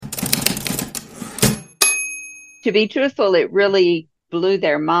To be truthful, it really blew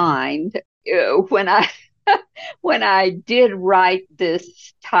their mind when I when I did write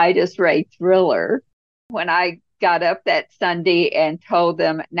this Titus Ray thriller. When I got up that Sunday and told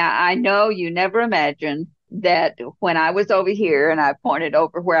them, now I know you never imagined that when I was over here and I pointed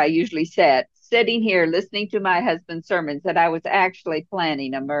over where I usually sat, sitting here listening to my husband's sermons, that I was actually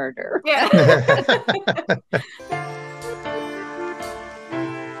planning a murder. Yeah.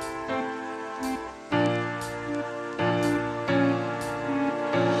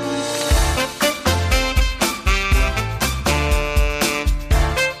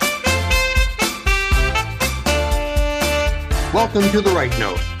 Welcome to The Right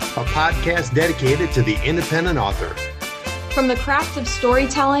Note, a podcast dedicated to the independent author. From the craft of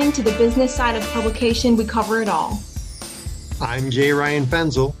storytelling to the business side of publication, we cover it all. I'm J. Ryan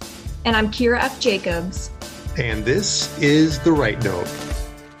Fenzel. And I'm Keira F. Jacobs. And this is The Right Note.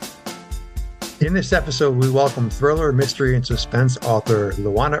 In this episode, we welcome thriller, mystery, and suspense author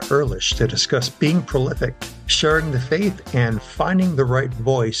Luana Ehrlich to discuss being prolific, sharing the faith, and finding the right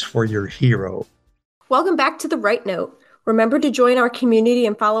voice for your hero. Welcome back to The Right Note. Remember to join our community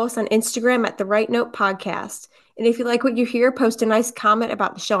and follow us on Instagram at The Right Note Podcast. And if you like what you hear, post a nice comment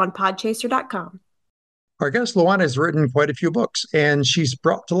about the show on podchaser.com. Our guest Luana has written quite a few books, and she's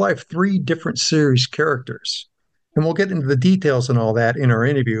brought to life 3 different series characters. And we'll get into the details and all that in our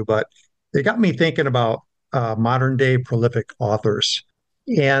interview, but it got me thinking about modern day prolific authors.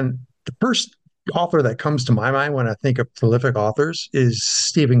 And the first author that comes to my mind when I think of prolific authors is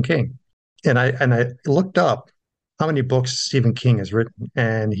Stephen King. And I looked up how many books Stephen King has written,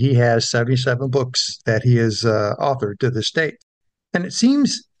 and he has 77 books that he has authored to this date. And it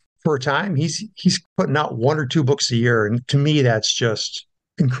seems for a time he's putting out 1 or 2 books a year, and to me that's just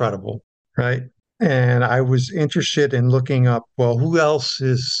incredible, right? And I was interested in looking up, well, who else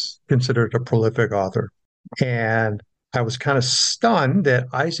is considered a prolific author? And I was kind of stunned that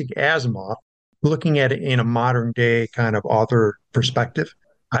Isaac Asimov, looking at it in a modern day kind of author perspective,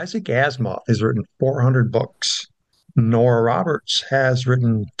 Isaac Asimov has written 400 books. Nora Roberts has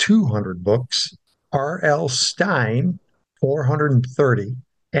written 200 books, R.L. Stine, 430,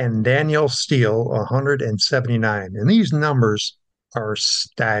 and Danielle Steele, 179. And these numbers are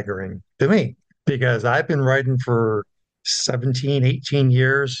staggering to me because I've been writing for 17, 18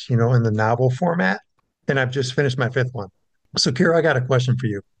 years, in the novel format, and I've just finished my 5th one. So, Keira, I got a question for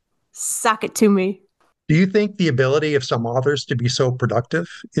you. Suck it to me. Do you think the ability of some authors to be so productive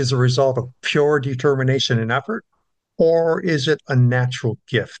is a result of pure determination and effort? Or is it a natural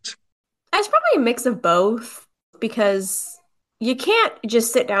gift? It's probably a mix of both, because you can't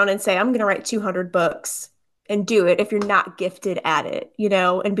just sit down and say, I'm going to write 200 books and do it if you're not gifted at it,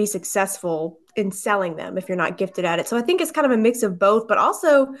 and be successful in selling them if you're not gifted at it. So I think it's kind of a mix of both, but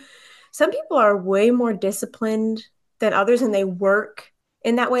also some people are way more disciplined than others and they work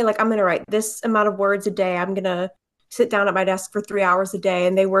in that way. Like, I'm going to write this amount of words a day. I'm going to sit down at my desk for 3 hours a day,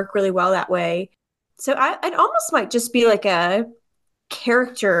 and they work really well that way. So it almost might just be like a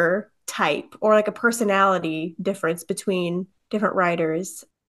character type or like a personality difference between different writers.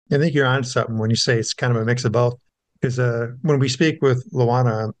 I think you're on something when you say it's kind of a mix of both. Because when we speak with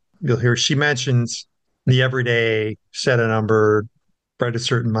Luana, you'll hear she mentions the everyday set a number, write a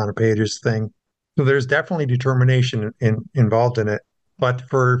certain amount of pages thing. So there's definitely determination involved in it. But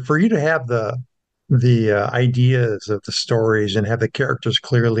for you to have the ideas of the stories and have the characters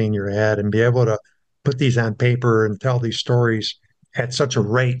clearly in your head and be able to put these on paper and tell these stories at such a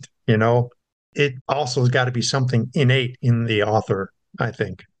rate, it also has got to be something innate in the author, I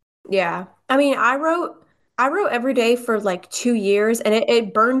think. Yeah. I mean, I wrote every day for like 2 years, and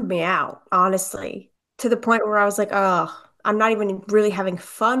it burned me out, honestly, to the point where I was like, oh, I'm not even really having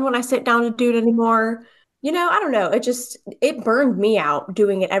fun when I sit down to do it anymore. I don't know. It burned me out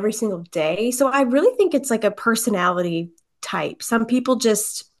doing it every single day. So I really think it's like a personality type. Some people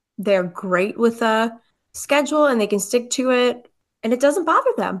they're great with a schedule and they can stick to it and it doesn't bother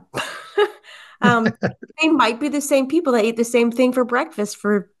them. They might be the same people that eat the same thing for breakfast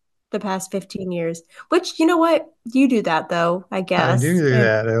for the past 15 years, which, you know what? You do that though, I guess. I do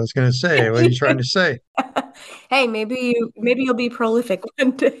that. I was going to say, what are you trying to say? Hey, maybe you'll be prolific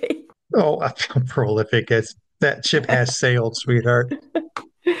one day. Oh, I'm prolific. That ship has sailed, sweetheart.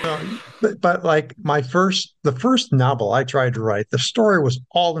 But like the first novel I tried to write, the story was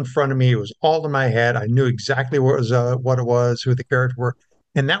all in front of me. It was all in my head. I knew exactly what it was, who the characters were.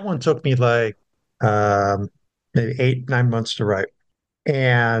 And that one took me like maybe 8, 9 months to write.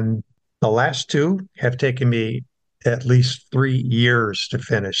 And the last 2 have taken me at least 3 years to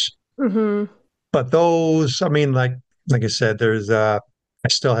finish. Mm-hmm. But those, I mean, like I said, there's I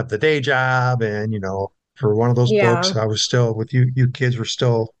still have the day job and, for one of those books. Yeah. I was still with you. You kids were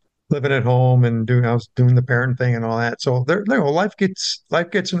still living at home and I was doing the parent thing and all that. So life gets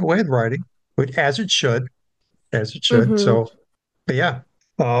in the way of writing, but as it should. Mm-hmm. So, but yeah,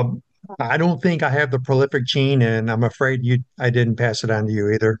 um, I don't think I have the prolific gene, and I'm afraid I didn't pass it on to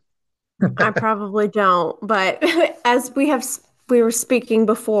you either. I probably don't, but as we were speaking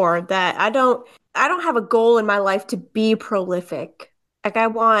before that I don't have a goal in my life to be prolific. Like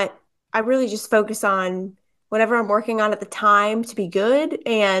I really just focus on whatever I'm working on at the time to be good,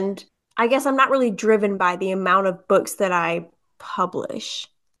 and I guess I'm not really driven by the amount of books that I publish.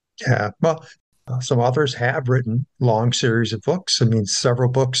 Yeah. Well, some authors have written long series of books. I mean, several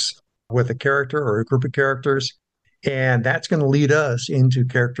books with a character or a group of characters. And that's going to lead us into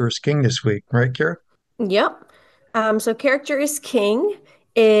Character is King this week, right, Kara? Yep. So character is king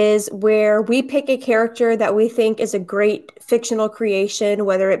is where we pick a character that we think is a great fictional creation,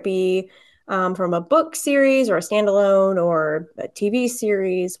 whether it be from a book series or a standalone or a TV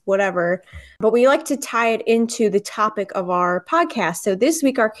series, whatever. But we like to tie it into the topic of our podcast. So this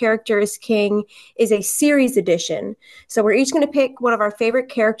week, our character is king is a series edition. So we're each going to pick one of our favorite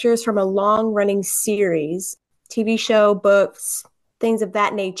characters from a long running series, TV show, books, things of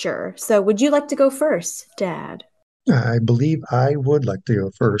that nature. So, would you like to go first, Dad? I believe I would like to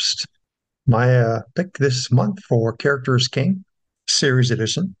go first. My pick this month for Characters King series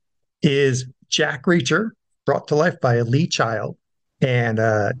edition is Jack Reacher, brought to life by Lee Child. And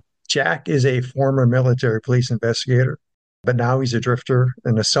Jack is a former military police investigator, but now he's a drifter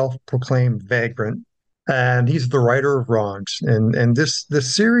and a self-proclaimed vagrant. And he's the righter of wrongs. And this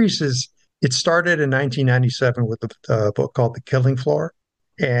series it started in 1997 with a book called The Killing Floor.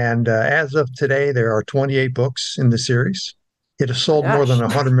 And as of today, there are 28 books in the series. It has Oh my sold more than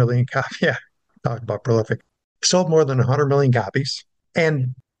gosh. 100 million copies. Yeah, talk about prolific. Sold more than 100 million copies.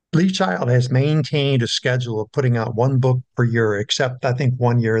 And Lee Child has maintained a schedule of putting out one book per year, except I think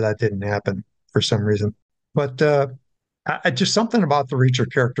one year that didn't happen for some reason. But just something about the Reacher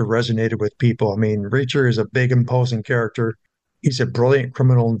character resonated with people. I mean, Reacher is a big, imposing character. He's a brilliant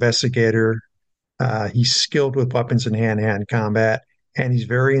criminal investigator. He's skilled with weapons and hand-to-hand combat, and he's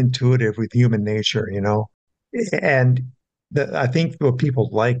very intuitive with human nature, you know. And I think what people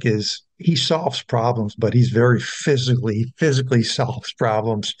like is he solves problems, but he's very physically solves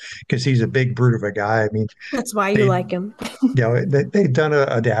problems because he's a big brute of a guy. I mean, That's why you they, like him. they've done an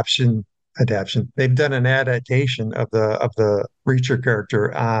adaptation. They've done an adaptation of the Reacher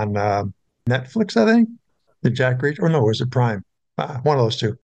character on Netflix, I think. The Jack Reacher, or no, was it Prime? One of those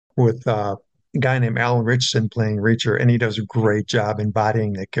two, with a guy named Alan Richardson playing Reacher, and he does a great job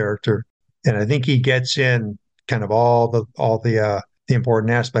embodying the character. And I think he gets in kind of the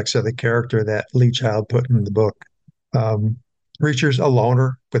important aspects of the character that Lee Child put in the book. Um, Reacher's a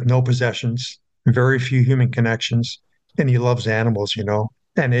loner with no possessions, very few human connections, and he loves animals, you know.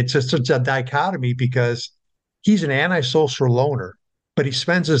 And it's just such a dichotomy because he's an antisocial loner, but he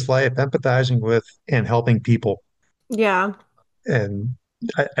spends his life empathizing with and helping people. Yeah. And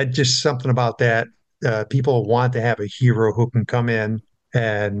I just something about that. People want to have a hero who can come in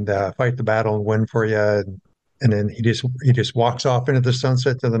and fight the battle and win for you, and then he just walks off into the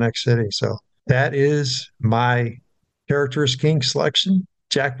sunset to the next city. So that is my character's king selection,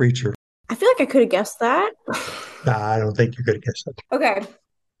 Jack Reacher. I feel like I could have guessed that. Nah, I don't think you could have guessed that. Okay.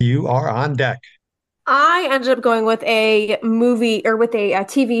 You are on deck. I ended up going with a movie or with a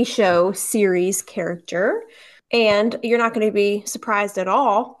TV show series character. And you're not going to be surprised at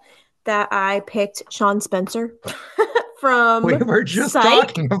all that I picked Sean Spencer We from were just Psych.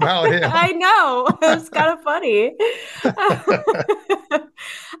 talking about him. I know. It's kind of funny.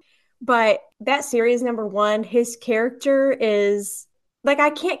 But that series number one, his character is like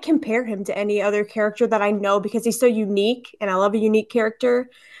I can't compare him to any other character that I know because he's so unique and I love a unique character.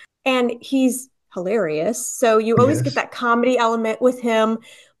 And he's hilarious. So you always get Yes. that comedy element with him,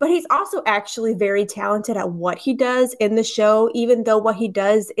 but he's also actually very talented at what he does in the show, even though what he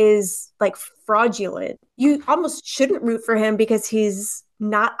does is like fraudulent. You almost shouldn't root for him because he's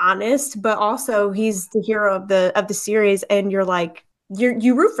not honest, but also he's the hero of the series and you're like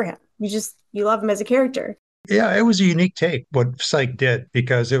you root for him. You love him as a character. Yeah, it was a unique take what Psych did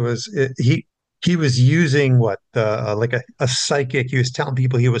because he was using what like a psychic. He was telling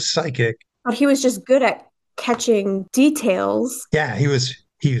people he was psychic. But he was just good at catching details. Yeah, he was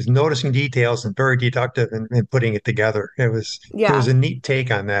noticing details and very deductive and putting it together. It was Yeah. a neat take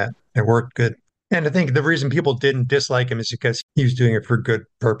on that. It worked good. And I think the reason people didn't dislike him is because he was doing it for good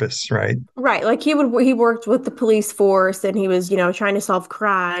purpose, right? Right. Like he worked with the police force and he was, trying to solve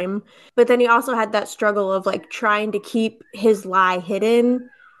crime. But then he also had that struggle of like trying to keep his lie hidden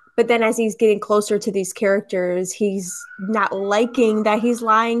But then as he's getting closer to these characters, he's not liking that he's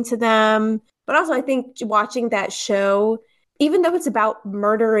lying to them. But also, I think watching that show, even though it's about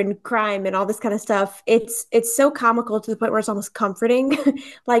murder and crime and all this kind of stuff, it's so comical to the point where it's almost comforting.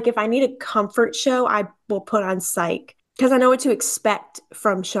 Like if I need a comfort show, I will put on Psych because I know what to expect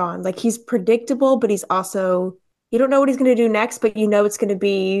from Sean. Like he's predictable, but he's also, you don't know what he's going to do next, but you know it's going to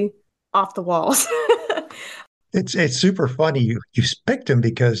be off the walls. It's super funny you picked him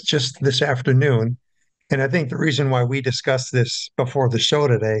because just this afternoon, and I think the reason why we discussed this before the show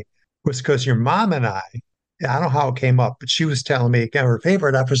today was because your mom and I don't know how it came up, but she was telling me again her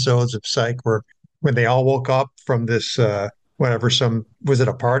favorite episodes of Psych were when they all woke up from this whatever, some, was it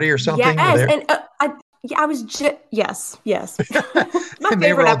a party or something? Yes, and I was yes, my And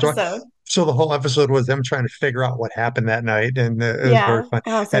they were favorite all drunk. episode. So the whole episode was them trying to figure out what happened that night, and it was very Yeah, fun.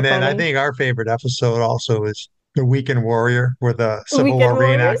 oh, so And then I funny. think our favorite episode also is the Weekend Warrior with the Civil Weekend War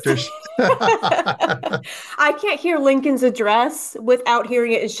Warriors. reenactors. I can't hear Lincoln's address without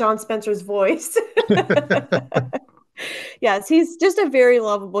hearing it in Sean Spencer's voice. Yes, he's just a very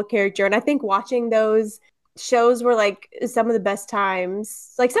lovable character. And I think watching those shows were like some of the best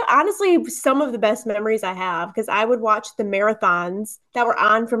times. Like, so honestly, some of the best memories I have because I would watch the marathons that were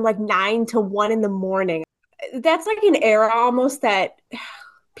on from like 9 to 1 in the morning. That's like an era almost that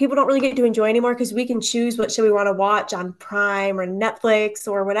people don't really get to enjoy anymore because we can choose what show we want to watch on Prime or Netflix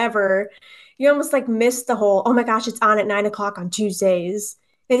or whatever. You almost like miss the whole, oh my gosh, it's on at 9 o'clock on Tuesdays.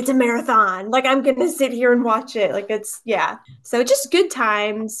 And it's a marathon. Like I'm gonna sit here and watch it. Like it's yeah. So just good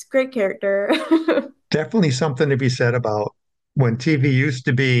times, great character. Definitely something to be said about when TV used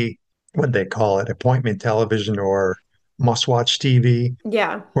to be what they call it, appointment television or must-watch TV,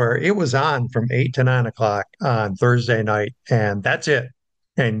 Yeah. where it was on from 8 to 9 o'clock on Thursday night, and that's it.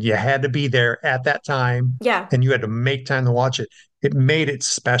 And you had to be there at that time, Yeah. and you had to make time to watch it. It made it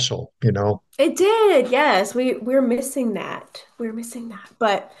special, you know? It did. Yes. We're missing that. We're missing that.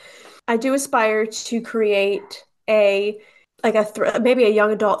 But I do aspire to create a like maybe a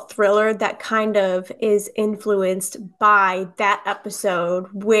young adult thriller that kind of is influenced by that episode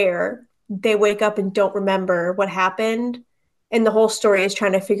where they wake up and don't remember what happened and the whole story is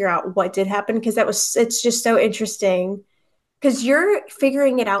trying to figure out what did happen because it's just so interesting because you're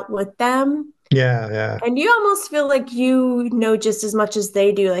figuring it out with them Yeah, yeah, and you almost feel like you know just as much as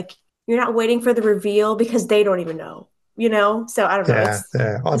they do. Like you're not waiting for the reveal because they don't even know, you know? So I don't know. yeah,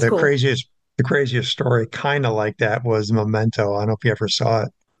 yeah. Oh, It's cool. the craziest story, kind of like that, was Memento. I don't know if you ever saw it.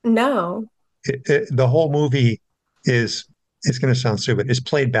 No. The whole movie is, it's going to sound stupid, is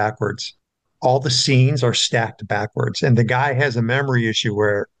played backwards. All the scenes are stacked backwards, and the guy has a memory issue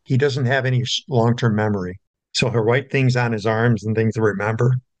where he doesn't have any long-term memory. So he'll write things on his arms and things to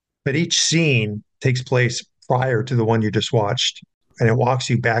remember. But each scene takes place prior to the one you just watched, and it walks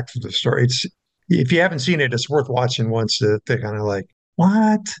you back through the story. It's, if you haven't seen it, it's worth watching once to kind of like,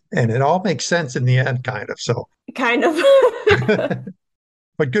 what? And it all makes sense in the end, kind of. So, Kind of.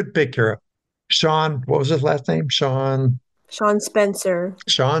 but good pick, Kara. Sean, what was his last name? Sean Spencer.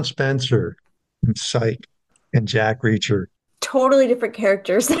 Sean Spencer, and Psych, and Jack Reacher. Totally different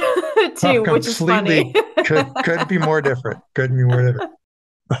characters Oh, too, which is funny. completely couldn't be more different. Couldn't be more different.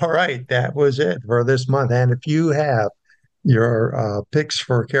 All right, that was it for this month. And if you have your picks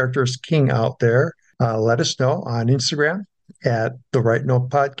for Characters King out there, let us know on Instagram at the Right Note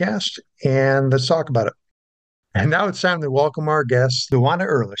Podcast, and let's talk about it. And now it's time to welcome our guest, Luana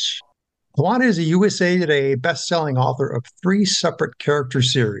Ehrlich. Luana is a USA Today best-selling author of 3 separate character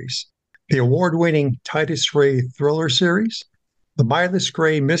series: the award-winning Titus Ray thriller series, the Milas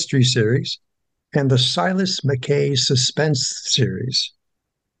Gray mystery series, and the Silas McKay suspense series.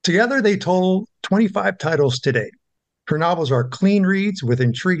 Together, they total 25 titles to date. Her novels are clean reads with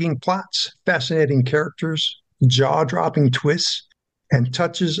intriguing plots, fascinating characters, jaw-dropping twists, and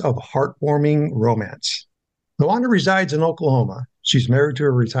touches of heartwarming romance. Luana resides in Oklahoma. She's married to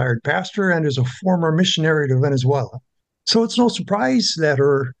a retired pastor and is a former missionary to Venezuela. So it's no surprise that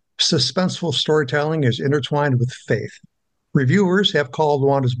her suspenseful storytelling is intertwined with faith. Reviewers have called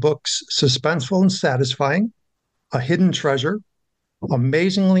Luana's books suspenseful and satisfying, a hidden treasure,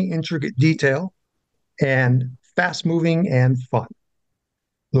 amazingly intricate detail, and fast-moving and fun.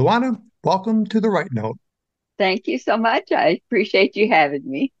 Luana, welcome to The Right Note. Thank you so much. I appreciate you having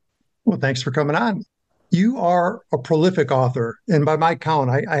me. Well, thanks for coming on. You are a prolific author, and by my count,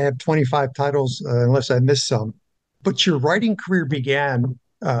 I have 25 titles, unless I missed some. But your writing career began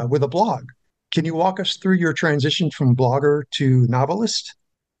with a blog. Can you walk us through your transition from blogger to novelist?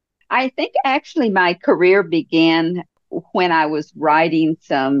 I think actually my career began when I was writing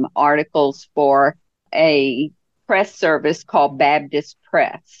some articles for a press service called Baptist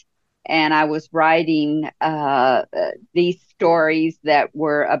Press. And I was writing these stories that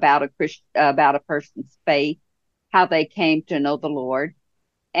were about about a person's faith, how they came to know the Lord.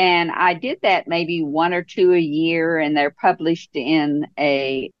 And I did that maybe one or two a year, and they're published in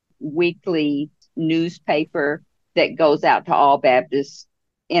a weekly newspaper that goes out to all Baptists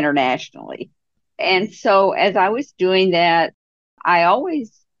internationally. And so as I was doing that, I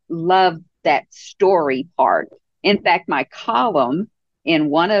always loved that story part. In fact, my column in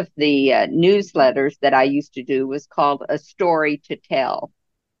one of the newsletters that I used to do was called A Story to Tell.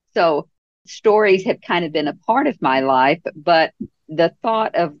 So stories have kind of been a part of my life, but the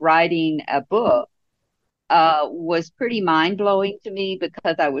thought of writing a book was pretty mind-blowing to me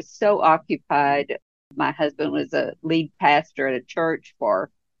because I was so occupied. My husband was a lead pastor at a church for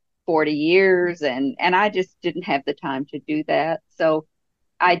 40 years, and I just didn't have the time to do that. So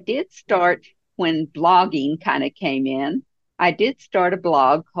I did start, when blogging kind of came in, I did start a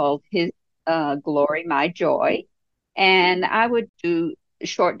blog called His Glory, My Joy, and I would do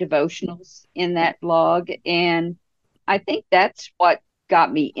short devotionals in that blog. And I think that's what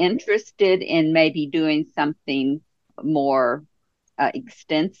got me interested in maybe doing something more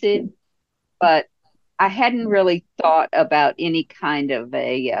extensive. But I hadn't really thought about any kind of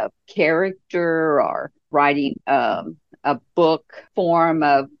a character or writing a book form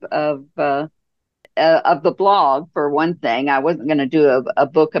of the blog. For one thing, I wasn't going to do a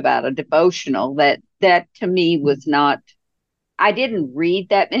book about a devotional. That to me was not. I didn't read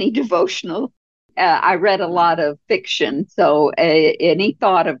that many devotionals. I read a lot of fiction, so any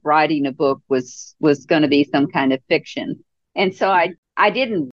thought of writing a book was going to be some kind of fiction. And so I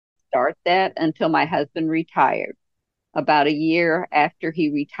didn't start that until my husband retired. About a year after he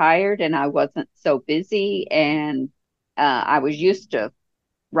retired, and I wasn't so busy, and I was used to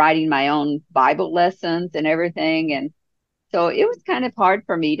writing my own Bible lessons and everything. And so it was kind of hard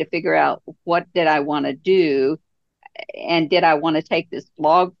for me to figure out what did I want to do. And did I want to take this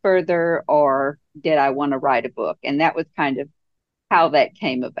blog further, or did I want to write a book? And that was kind of how that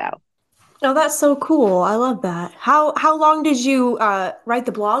came about. Oh, that's so cool. I love that. How long did you write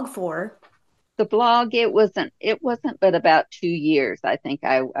the blog for? The blog, it wasn't but about 2 years. I think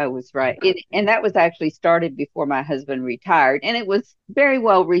I was right. And that was actually started before my husband retired. And it was very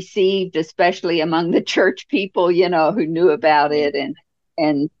well received, especially among the church people, who knew about it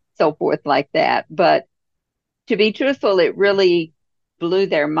and so forth like that. But to be truthful, it really blew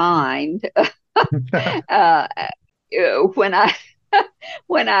their mind when I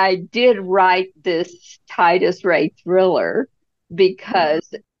when I did write this Titus Ray thriller,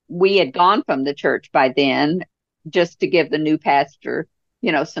 because we had gone from the church by then, just to give the new pastor,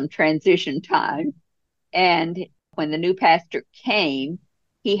 some transition time. And when the new pastor came,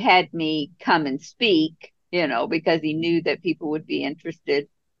 he had me come and speak, because he knew that people would be interested.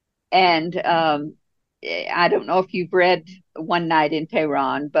 And I don't know if you've read One Night in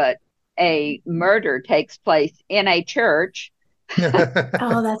Tehran, but a murder takes place in a church.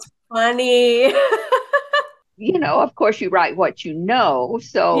 Oh, that's funny. Of course, you write what you know.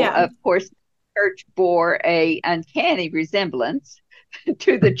 So, Yeah. of course, the church bore a uncanny resemblance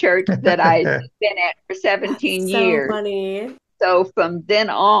to the church that I'd been at for 17 That's years. So funny. So from then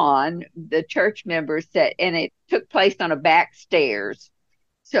on, the church members said, and it took place on a back stairs.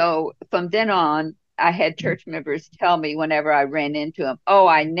 So from then on, I had church members tell me whenever I ran into them, "Oh,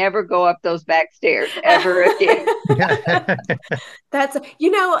 I never go up those back stairs ever again." That's,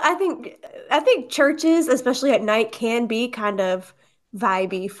 I think churches, especially at night, can be kind of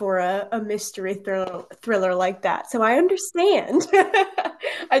vibey for a mystery thriller like that. So I understand.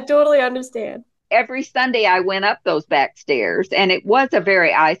 I totally understand. Every Sunday I went up those back stairs, and it was a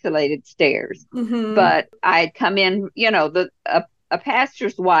very isolated stairs. Mm-hmm. But I'd come in, a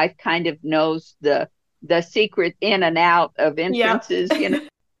pastor's wife kind of knows the secret in and out of entrances. Yeah.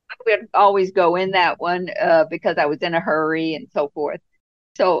 I would always go in that one because I was in a hurry and so forth.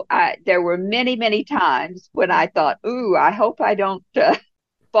 So there were many, many times when I thought, "Ooh, I hope I don't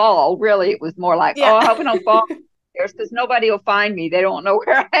fall." Really, it was more like, Yeah. "Oh, I hope I don't fall because nobody will find me. They don't know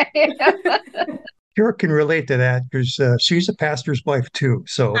where I am." Kira can relate to that because she's a pastor's wife too.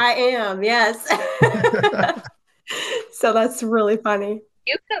 So I am, yes. So that's really funny.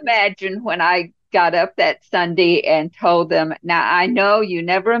 You can imagine when I got up that Sunday and told them, "Now, I know you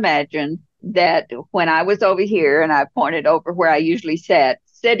never imagined that when I was over here," and I pointed over where I usually sat,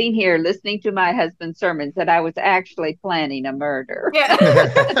 sitting here listening to my husband's sermons, that I was actually planning a murder. Yeah.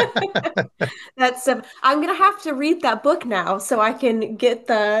 I'm gonna have to read that book now so I can get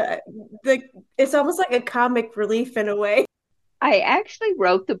the it's almost like a comic relief in a way. I actually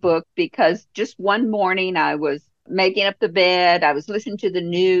wrote the book because just one morning I was making up the bed. I was listening to the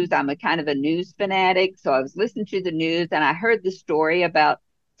news. I'm a kind of a news fanatic. So I was listening to the news and I heard the story about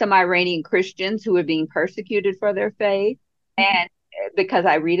some Iranian Christians who were being persecuted for their faith. And because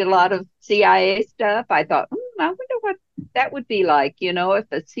I read a lot of CIA stuff, I thought, I wonder what that would be like, if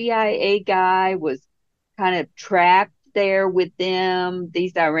a CIA guy was kind of trapped there with them,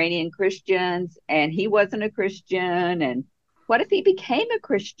 these Iranian Christians, and he wasn't a Christian. And what if he became a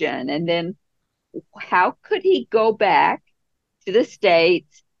Christian? And then how could he go back to the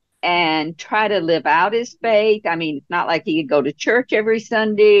States and try to live out his faith? I mean, it's not like he could go to church every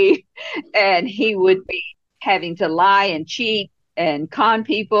Sunday and he would be having to lie and cheat and con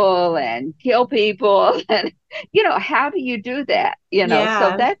people and kill people. And, how do you do that? So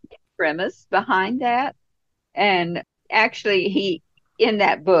that's the premise behind that. And actually, in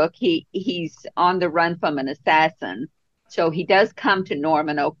that book, he's on the run from an assassin. So he does come to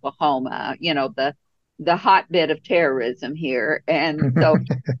Norman, Oklahoma, the hotbed of terrorism here. And so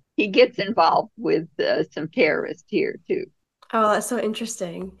he gets involved with some terrorists here too. Oh, that's so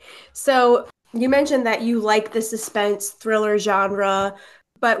interesting. So you mentioned that you like the suspense thriller genre,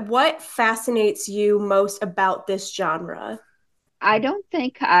 but what fascinates you most about this genre? I don't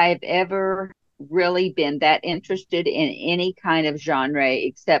think I've ever really been that interested in any kind of genre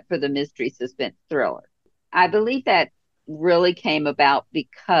except for the mystery suspense thriller. I believe that really came about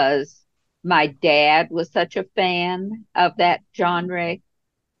because my dad was such a fan of that genre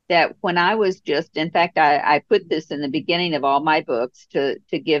that when I was in fact, I put this in the beginning of all my books to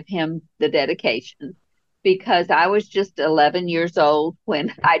give him the dedication, because I was just 11 years old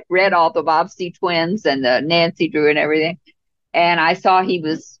when I'd read all the Bobbsey twins and the Nancy Drew and everything. And I saw he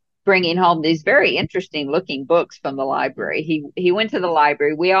was bringing home these very interesting looking books from the library. He went to the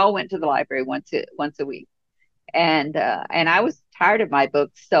library. We all went to the library once a week. And I was tired of my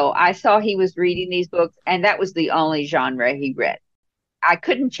books. So I saw he was reading these books, and that was the only genre he read. I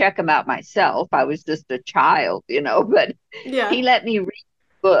couldn't check them out myself. I was just a child, but he let me read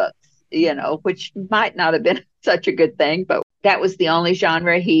books, which might not have been such a good thing, but that was the only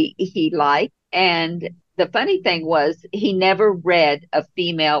genre he liked. And the funny thing was he never read a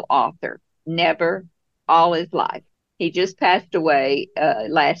female author, never, all his life. He just passed away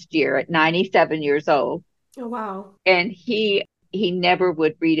last year at 97 years old. Oh, wow. And he never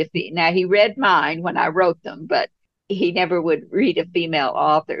would read a female. Now, he read mine when I wrote them, but he never would read a female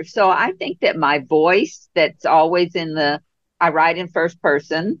author. So I think that my voice, that's always I write in first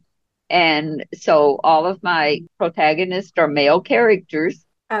person. And so all of my protagonists are male characters.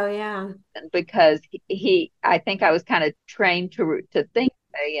 Oh, yeah. Because I think I was kind of trained to think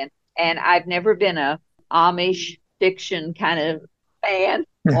that way. And I've never been a Amish fiction kind of fan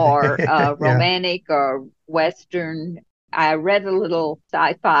or romantic or Western. I read a little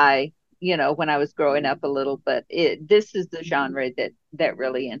sci-fi, when I was growing up a little, but this is the genre that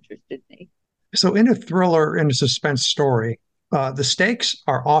really interested me. So in a thriller, in a suspense story, the stakes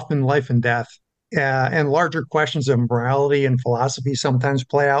are often life and death, and larger questions of morality and philosophy sometimes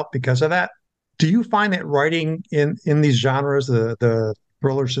play out because of that. Do you find that writing in these genres, the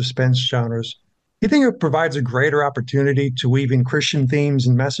thriller suspense genres, do you think it provides a greater opportunity to weave in Christian themes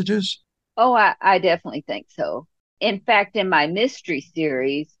and messages? Oh, I definitely think so. In fact, in my mystery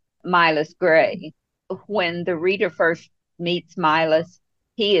series, Milas Gray, when the reader first meets Milas,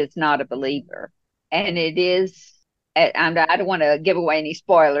 he is not a believer. And it is, I don't want to give away any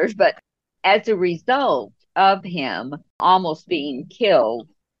spoilers, but as a result of him almost being killed,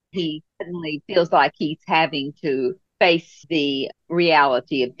 he suddenly feels like he's having to face the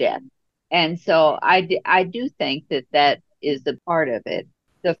reality of death. And so I do think that is a part of it.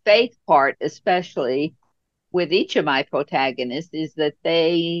 The faith part, especially with each of my protagonists, is that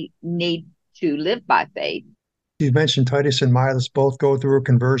they need to live by faith. You mentioned Titus and Milas both go through a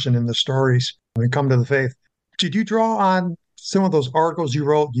conversion in the stories when they come to the faith. Did you draw on some of those articles you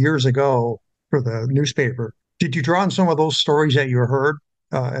wrote years ago for the newspaper? Did you draw on some of those stories that you heard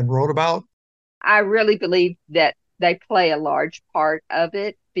and wrote about? I really believe that they play a large part of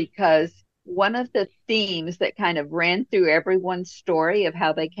it, because one of the themes that kind of ran through everyone's story of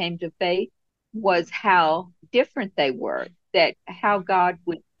how they came to faith was how different they were, that how God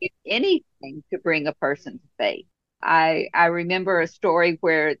would do anything to bring a person to faith. I remember a story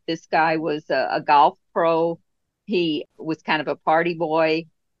where this guy was a golf pro. He was kind of a party boy,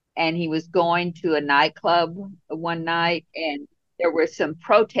 and he was going to a nightclub one night, and there were some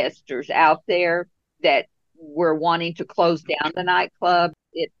protesters out there that were wanting to close down the nightclub.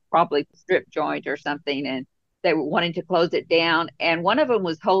 It's probably a strip joint or something, and they were wanting to close it down. And one of them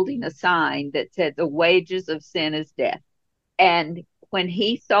was holding a sign that said, "The wages of sin is death." And when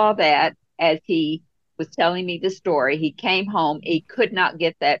he saw that, as he was telling me the story. He came home. He could not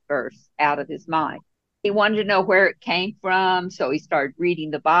get that verse out of his mind. He wanted to know where it came from. So he started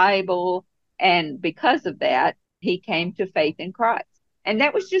reading the Bible. And because of that, he came to faith in Christ. And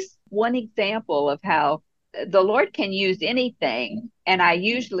that was just one example of how the Lord can use anything. And I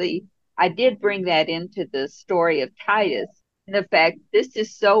did bring that into the story of Titus. The fact this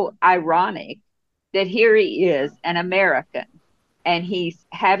is so ironic that here he is, an American, and he's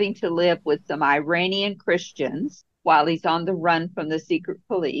having to live with some Iranian Christians while he's on the run from the secret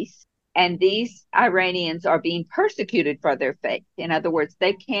police. And these Iranians are being persecuted for their faith. In other words,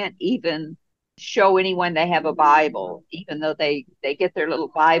 they can't even show anyone they have a Bible, even though they get their little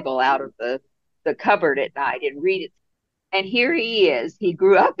Bible out of the cupboard at night and read it. And here he is. He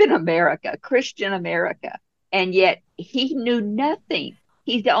grew up in America, Christian America, and yet he knew nothing.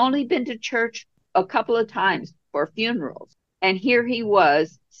 He's only been to church a couple of times for funerals. And here he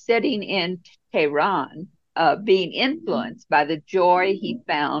was sitting in Tehran, being influenced by the joy he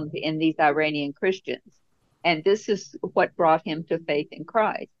found in these Iranian Christians. And this is what brought him to faith in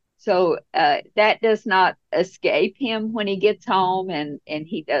Christ. So that does not escape him when he gets home, and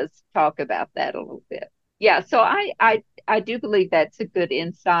he does talk about that a little bit. Yeah, so I do believe that's a good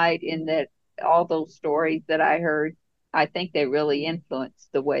insight in that all those stories that I heard, I think they really influenced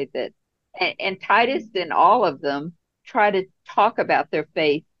the way that, and Titus and all of them try to talk about their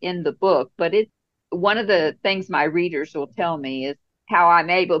faith in the book. But it's one of the things my readers will tell me is how I'm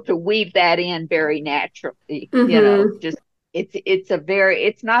able to weave that in very naturally, just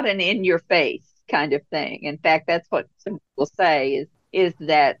it's not an in your face kind of thing. In fact, that's what some people say is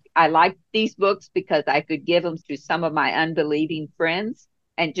that I like these books because I could give them to some of my unbelieving friends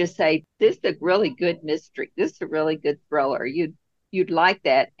and just say, this is a really good mystery. This is a really good thriller. You'd like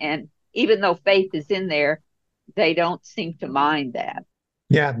that. And even though faith is in there, they don't seem to mind that.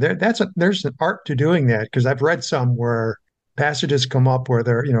 Yeah, there's an art to doing that, because I've read some where passages come up where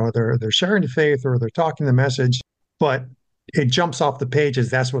they're sharing the faith or they're talking the message, but it jumps off the pages.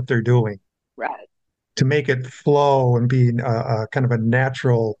 That's what they're doing. Right. To make it flow and be a kind of a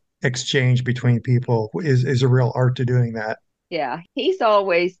natural exchange between people is a real art to doing that. Yeah, he's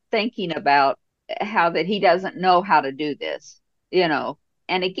always thinking about how that he doesn't know how to do this,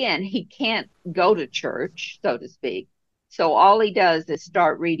 And again, he can't go to church, so to speak. So all he does is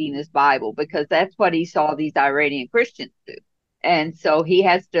start reading his Bible because that's what he saw these Iranian Christians do. And so he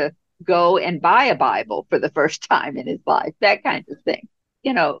has to go and buy a Bible for the first time in his life, that kind of thing,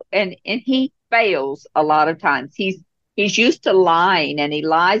 and he fails a lot of times. He's used to lying, and he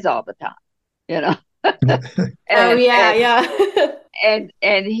lies all the time, Oh yeah, yeah. and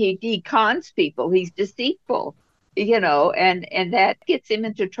he cons people. He's deceitful, and that gets him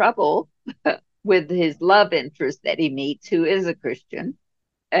into trouble with his love interest that he meets, who is a Christian.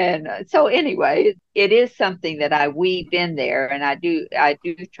 And so anyway, it is something that I weave in there, and I do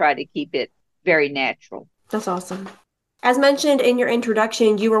try to keep it very natural. That's awesome. As mentioned in your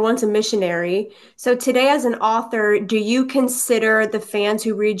introduction, you were once a missionary. So today as an author, do you consider the fans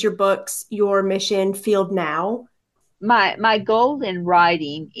who read your books your mission field now? My goal in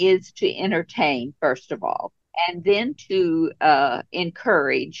writing is to entertain, first of all, and then to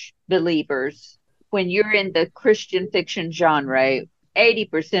encourage believers. When you're in the Christian fiction genre,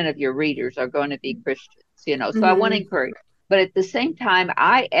 80% of your readers are going to be Christians, so I want to encourage. But at the same time,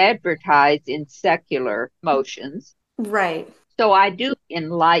 I advertise in secular motions. Right. So I do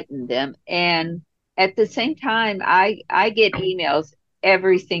enlighten them. And at the same time, I get emails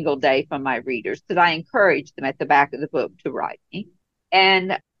every single day from my readers because I encourage them at the back of the book to write me.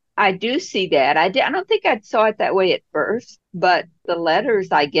 And I do see that. I don't think I saw it that way at first, but the letters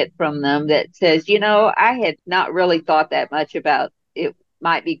I get from them that says, I had not really thought that much about it.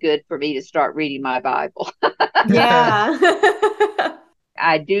 Might be good for me to start reading my Bible. Yeah.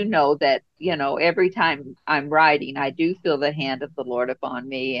 I do know that, every time I'm writing, I do feel the hand of the Lord upon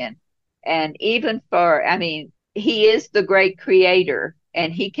me. And even he is the great creator,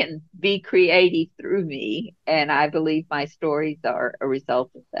 and he can be creative through me. And I believe my stories are a result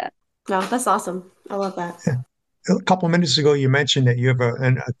of that. No, that's awesome. I love that. Yeah. A couple of minutes ago, you mentioned that you have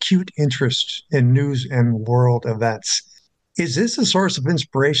an acute interest in news and world events. Is this a source of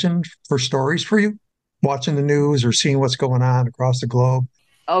inspiration for stories for you? Watching the news or seeing what's going on across the globe?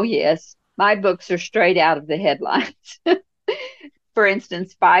 Oh, yes. My books are straight out of the headlines. For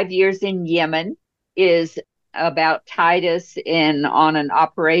instance, 5 Years in Yemen is about Titus on an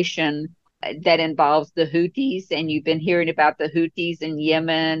operation that involves the Houthis. And you've been hearing about the Houthis in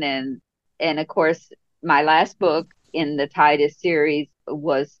Yemen. And of course, my last book in the Titus series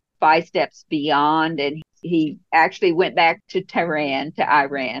was 5 Steps Beyond. And he actually went back to Tehran, to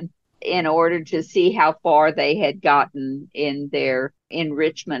Iran, in order to see how far they had gotten in their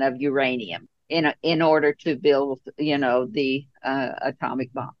enrichment of uranium in order to build, the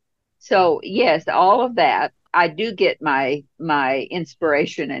atomic bomb. So yes, all of that. I do get my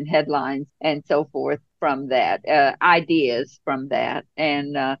inspiration and headlines and so forth from that, ideas from that,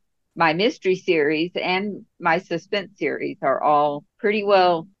 and my mystery series and my suspense series are all pretty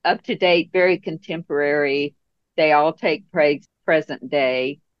well up to date, very contemporary. They all take place present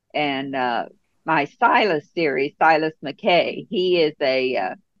day, and my Silas series, Silas McKay, he is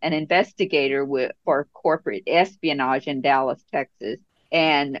an investigator for corporate espionage in Dallas, Texas,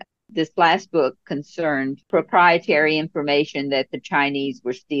 and this last book concerned proprietary information that the Chinese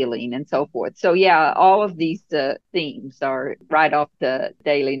were stealing and so forth. So yeah, all of these themes are right off the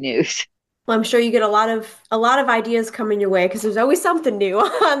daily news. Well, I'm sure you get a lot of ideas coming your way because there's always something new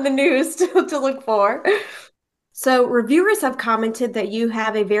on the news to look for. So reviewers have commented that you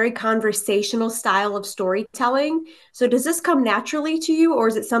have a very conversational style of storytelling. So does this come naturally to you, or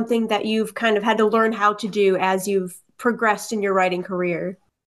is it something that you've kind of had to learn how to do as you've progressed in your writing career?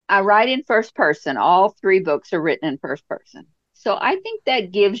 I write in first person. All 3 books are written in first person. So I think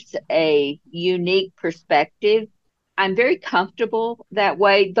that gives a unique perspective. I'm very comfortable that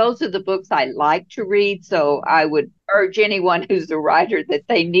way. Those are the books I like to read. So I would urge anyone who's a writer that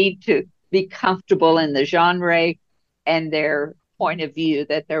they need to be comfortable in the genre and their point of view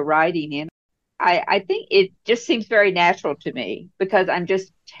that they're writing in. I think it just seems very natural to me because I'm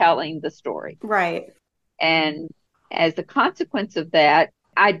just telling the story. Right. And as a consequence of that,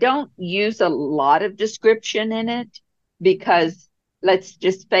 I don't use a lot of description in it because let's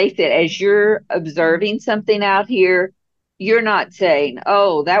just face it, as you're observing something out here, you're not saying,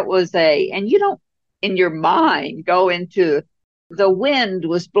 oh, that was and you don't in your mind go into the wind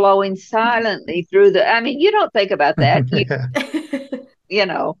was blowing silently through you don't think about that.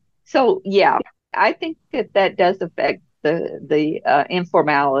 So yeah, I think that does affect the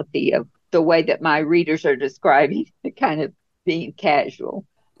informality of the way that my readers are describing the kind of being casual.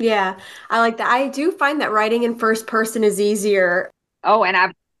 Yeah, I like that. I do find that writing in first person is easier. Oh, and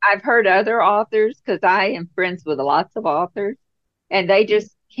I've heard other authors, because I am friends with lots of authors, and they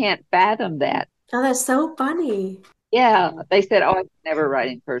just can't fathom that. Oh, that's so funny. Yeah, they said, "Oh, I can never write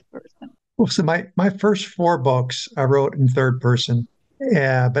in first person." Well, so my first 4 books I wrote in third person.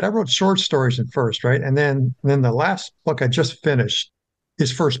 Yeah, but I wrote short stories in first, right? And then the last book I just finished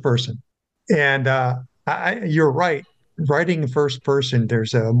is first person. And you're right. Writing in first person,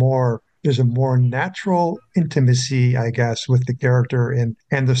 there's a more natural intimacy, I guess, with the character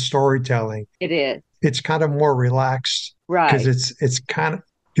and the storytelling. It is. It's kind of more relaxed because Right. it's kind of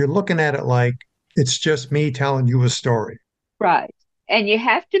you're looking at it like it's just me telling you a story. Right. And you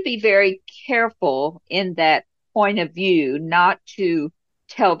have to be very careful in that point of view not to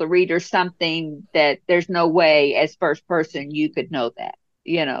tell the reader something that there's no way as first person you could know that.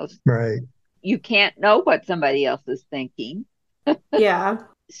 Right. You can't know what somebody else is thinking. Yeah.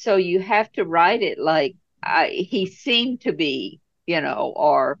 So you have to write it like he seemed to be,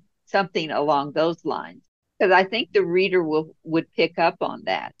 or something along those lines. Because I think the reader would pick up on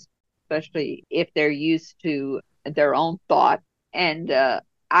that, especially if they're used to their own thought. And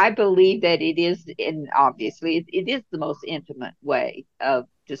I believe that it is, and obviously it is the most intimate way of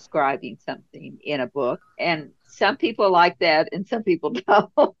describing something in a book. And some people like that and some people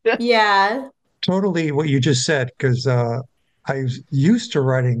don't. Yeah. Totally what you just said, because I was used to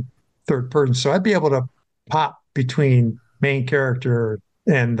writing third person, so I'd be able to pop between main character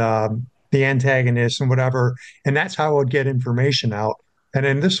and the antagonist and whatever, and that's how I would get information out. And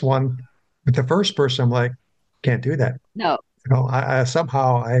in this one, with the first person, I'm like, can't do that. No. I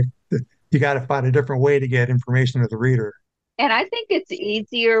somehow you got to find a different way to get information to the reader. And I think it's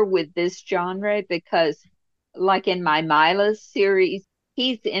easier with this genre because, like in my Mila's series,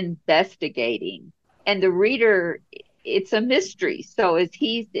 he's investigating, and the reader, it's a mystery. So as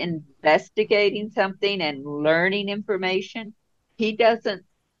he's investigating something and learning information, he doesn't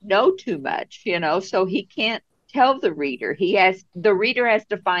know too much, so he can't tell the reader. The reader has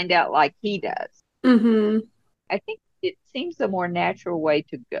to find out like he does. Mm-hmm. I think it seems a more natural way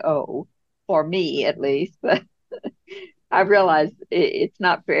to go for me, at least, but I realize it's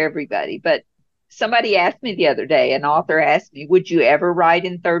not for everybody. But somebody asked me the other day, an author asked me, would you ever write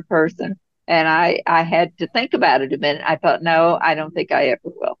in third person? And I had to think about it a minute. I thought, no, I don't think I ever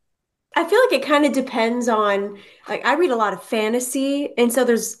will. I feel like it kind of depends on, like, I read a lot of fantasy. And so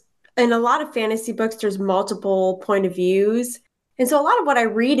in a lot of fantasy books, there's multiple point of views. And so a lot of what I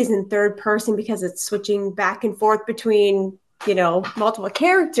read is in third person because it's switching back and forth between, multiple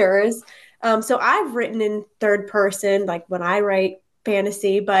characters. So I've written in third person, like when I write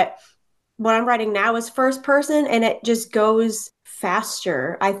fantasy, but what I'm writing now is first person, and it just goes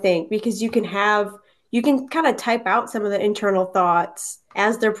faster, I think, because you can kind of type out some of the internal thoughts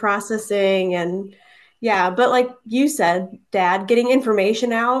as they're processing. And yeah, but like you said, Dad, getting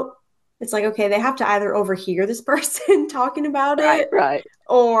information out, it's like, okay, they have to either overhear this person talking about Right, it, right.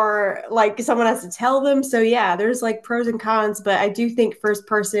 or like someone has to tell them. So yeah, there's like pros and cons, but I do think first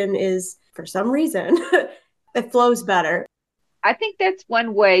person is, for some reason, it flows better. I think that's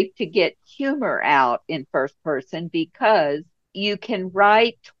one way to get humor out in first person because you can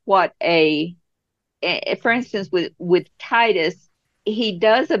write for instance, with Titus, he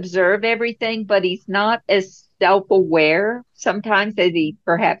does observe everything, but he's not as self-aware sometimes as he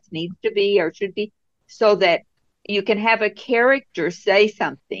perhaps needs to be or should be, so that you can have a character say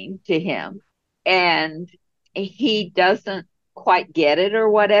something to him and he doesn't quite get it or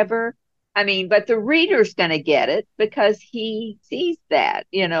whatever. I mean, but the reader's going to get it because he sees that,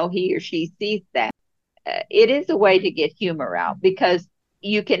 he or she sees that. It is a way to get humor out because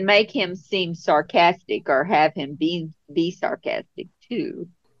you can make him seem sarcastic or have him be sarcastic too.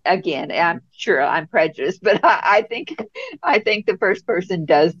 Again, I'm sure I'm prejudiced, but I think the first person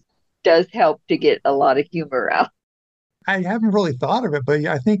does help to get a lot of humor out. I haven't really thought of it, but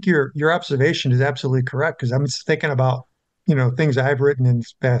I think your observation is absolutely correct because I'm just thinking about, things I've written in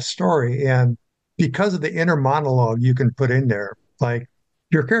this past story. And because of the inner monologue you can put in there, like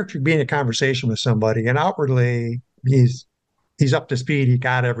your character being in a conversation with somebody and outwardly he's up to speed, he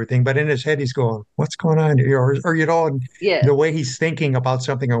got everything, but in his head he's going, what's going on here? And Yes, the way he's thinking about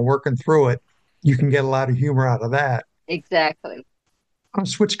something and working through it, you can get a lot of humor out of that. exactly. I'll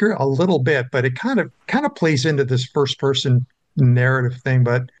switch gear a little bit, but it kind of plays into this first person narrative thing,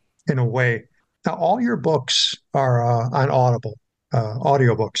 but in a way. Now, all your books are on Audible,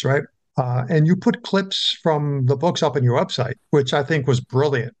 audiobooks, right? And you put clips from the books up on your website, which I think was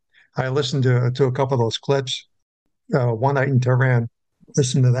brilliant. I listened to a couple of those clips one night in Tehran,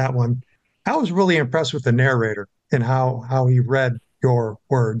 listened to that one. I was really impressed with the narrator and how he read your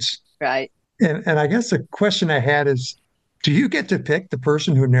words. Right. And I guess the question I had is, do you get to pick the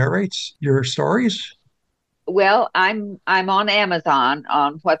person who narrates your stories? Well, I'm on Amazon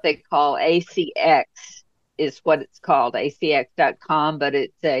on what they call ACX is what it's called, acx.com, but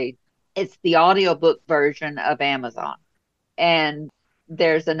it's the audiobook version of Amazon. And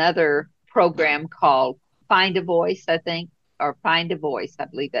there's another program called Find a Voice, I think, or Find a Voice, I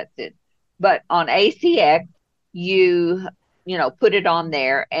believe that's it. But on ACX, you put it on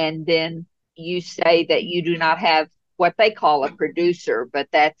there and then you say that you do not have what they call a producer, but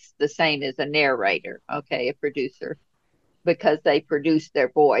that's the same as a narrator, okay, a producer, because they produce their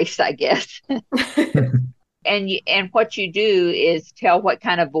voice, I guess. And what you do is tell what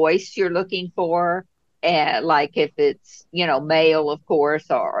kind of voice you're looking for, and like if it's male, of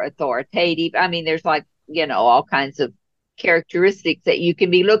course, or authoritative. I mean, there's like all kinds of characteristics that you can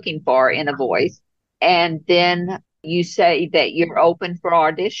be looking for in a voice, and then you say that you're open for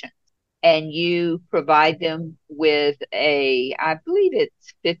audition and you provide them with I believe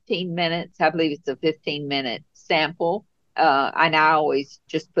it's 15 minutes. I believe it's a 15-minute sample. And I always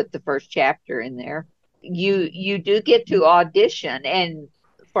just put the first chapter in there. You do get to audition, and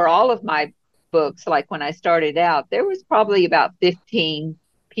for all of my books, like when I started out, there was probably about 15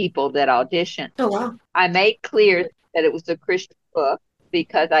 people that auditioned. Oh, wow. I made clear that it was a Christian book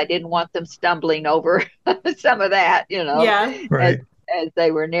because I didn't want them stumbling over some of that, Yeah. as Right. as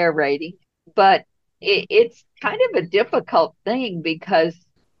they were narrating. But it's kind of a difficult thing because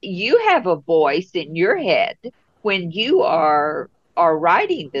you have a voice in your head when you are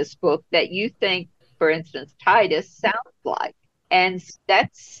writing this book that you think, for instance, Titus sounds like. And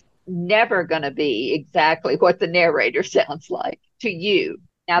that's never going to be exactly what the narrator sounds like to you.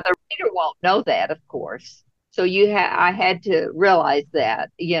 Now, the reader won't know that, of course. So I had to realize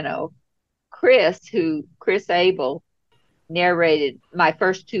that, Chris Abel narrated my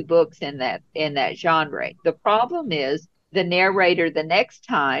first two books in that genre. The problem is the narrator the next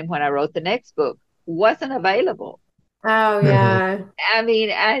time when I wrote the next book wasn't available. Oh, Mhm. yeah. I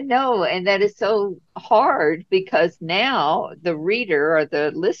mean, I know, and that is so hard because now the reader or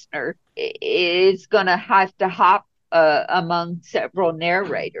the listener is going to have to hop among several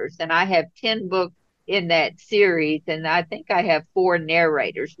narrators. And I have 10 books in that series, and I think I have four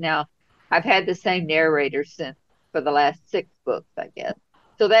narrators. Now, I've had the same narrator since for the last six books, I guess.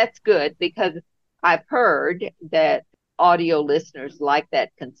 So that's good because I've heard that audio listeners like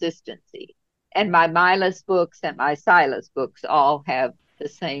that consistency. And my Milas books and my Silas books all have the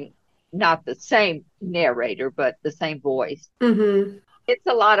same, not the same narrator, but the same voice. Mm-hmm. It's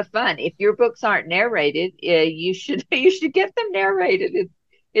a lot of fun. If your books aren't narrated, you should you should get them narrated.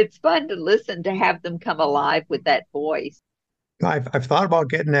 It's fun to listen to have them come alive with that voice. I've thought about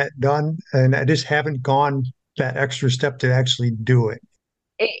getting that done, and I just haven't gone that extra step to actually do it.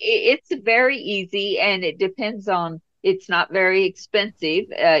 It's very easy, and it depends on. It's not very expensive.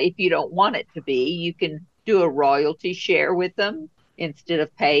 If you don't want it to be, you can do a royalty share with them instead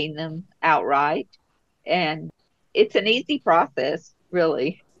of paying them outright, and it's an easy process,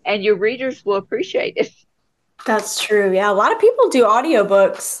 really, and your readers will appreciate it. That's true. Yeah, a lot of people do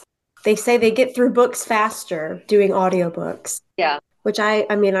audiobooks. They say they get through books faster doing audiobooks, Yeah. which I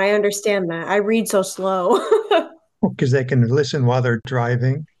mean, I understand that. I read so slow. Because they can listen while they're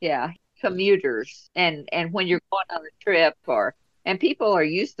driving. Yeah, commuters and when you're going on a trip or and people are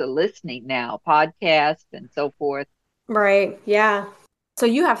used to listening now, podcasts and so forth. Right. Yeah. So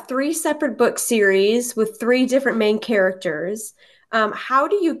you have three separate book series with three different main characters. How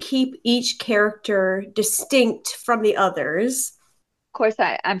do you keep each character distinct from the others? Of course,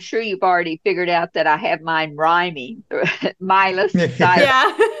 I'm sure you've already figured out that I have mine rhyming, Milas and Silas,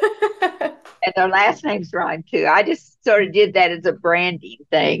 Yeah. Yeah. and their last names rhyme too. I just sort of did that as a branding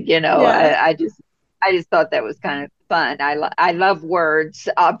thing, you know. Yeah. I just thought that was kind of fun. I love words,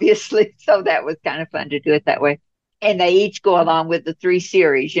 obviously, so that was kind of fun to do it that way. And they each go along with the three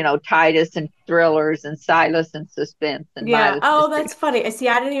series, you know, Titus and thrillers and Silas and suspense and Yeah. Milas Oh, mystery. that's funny. See,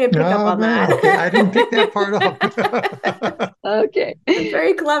 I didn't even pick up Oh on man, that. okay. I didn't pick that part up. Okay.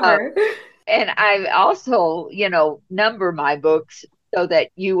 Very clever. And I also, you know, number my books so that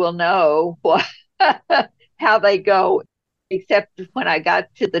you will know what, how they go. Except when I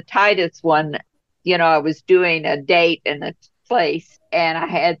got to the Titus one, you know, I was doing a date and a place, and I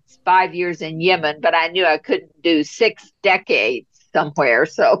had 5 years in Yemen, but I knew I couldn't do 6 decades somewhere,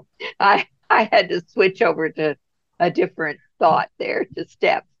 so I had to switch over to a different thought there to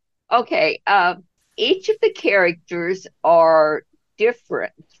step. Okay, each of the characters are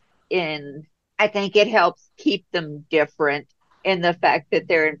different in, I think it helps keep them different in the fact that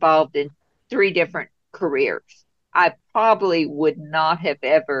they're involved in three different careers. I probably would not have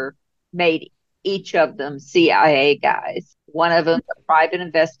ever made each of them CIA guys. One of them is a private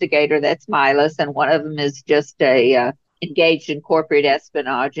investigator, that's Milas, and one of them is just a engaged in corporate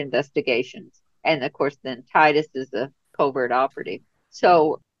espionage investigations. And of course, then Titus is a covert operative.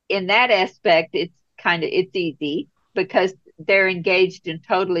 So in that aspect, it's easy because they're engaged in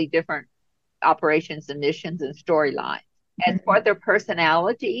totally different operations and missions and storylines. As for their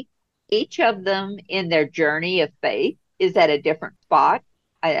personality, each of them in their journey of faith is at a different spot.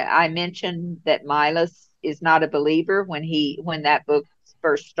 I mentioned that Milas is not a believer when that book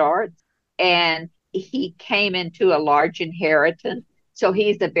first starts, and he came into a large inheritance, so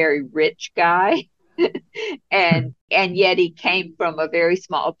he's a very rich guy, and yet he came from a very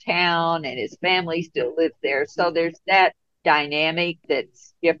small town, and his family still lives there. So there's that dynamic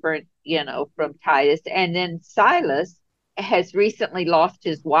that's different, you know, from Titus. And then Silas has recently lost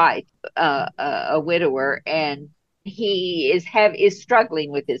his wife, a widower, and is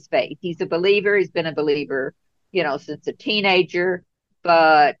struggling with his faith. He's a believer. He's been a believer, you know, since a teenager,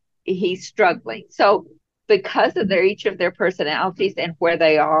 but he's struggling. So because of each of their personalities and where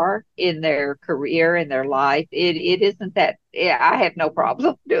they are in their career and their life, it isn't that. Yeah, I have no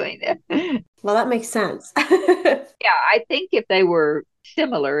problem doing it. Well, that makes sense. Yeah, I think if they were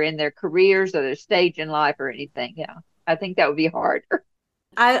similar in their careers or their stage in life or anything, yeah, I think that would be harder.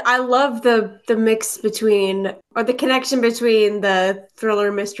 I love the mix between or the connection between the thriller,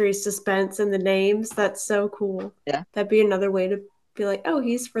 mystery, suspense, and the names. That's so cool. Yeah. That'd be another way to be like, oh,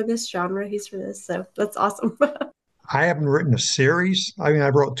 he's for this genre, he's for this. So that's awesome. I haven't written a series. I mean, I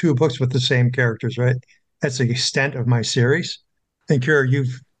wrote two books with the same characters, right? That's the extent of my series. And Kira,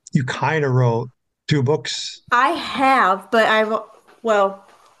 you kind of wrote two books. I have, but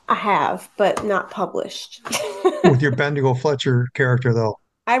I have, but not published. With your Bendigo Fletcher character, though.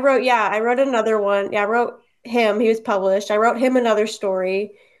 I wrote another one. Yeah, I wrote him. He was published. I wrote him another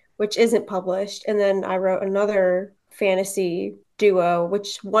story, which isn't published. And then I wrote another fantasy duo,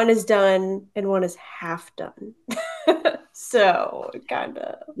 which one is done and one is half done. So kind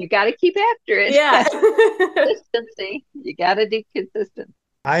of. You got to keep after it. Yeah. Consistency. You got to do consistency.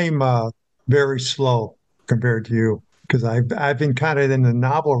 I'm very slow compared to you because I've been kind of in the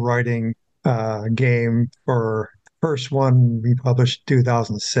novel writing game for the first one we published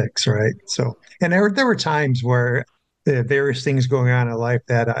 2006, right? So, and there were times where various things going on in life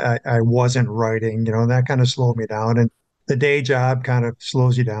that I wasn't writing, you know, and that kind of slowed me down. And the day job kind of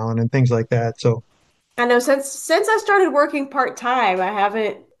slows you down and things like that. So I know since I started working part-time, I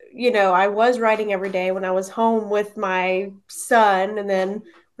haven't I was writing every day when I was home with my son. And then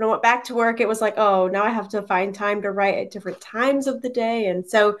when I went back to work, it was like, oh, now I have to find time to write at different times of the day. And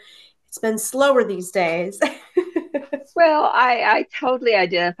so it's been slower these days. Well, I totally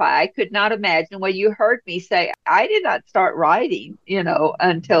identify. I could not imagine. Well, you heard me say I did not start writing,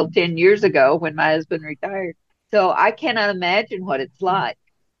 until 10 years ago when my husband retired. So I cannot imagine what it's like.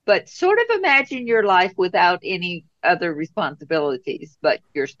 But sort of imagine your life without any other responsibilities but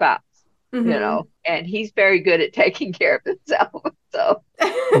your spouse, Mm-hmm. and he's very good at taking care of himself. So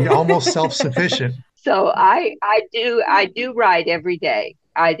You're almost self-sufficient. so I do write every day.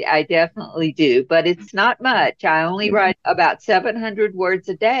 I definitely do, but it's not much. I only write about 700 words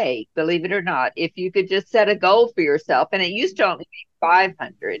a day, believe it or not. If you could just set a goal for yourself, and it used to only be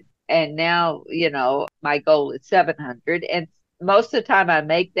 500, and now, my goal is 700. And most of the time I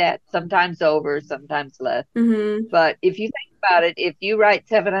make that, sometimes over, sometimes less. Mm-hmm. But if you think about it, if you write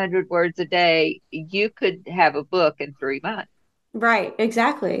 700 words a day, you could have a book in 3 months. Right,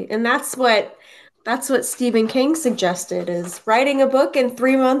 exactly. And that's what Stephen King suggested, is writing a book in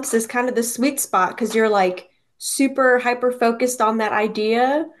 3 months is kind of the sweet spot, because you're like super hyper focused on that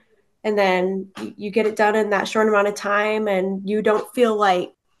idea, and then you get it done in that short amount of time, and you don't feel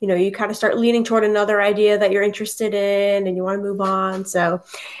like, you kind of start leaning toward another idea that you're interested in and you want to move on. So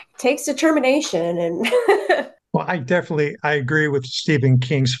it takes determination and Well, I agree with Stephen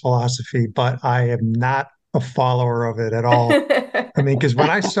King's philosophy, but I am not a follower of it at all. I mean, because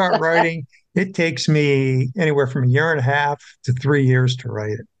when I start writing, it takes me anywhere from a year and a half to 3 years to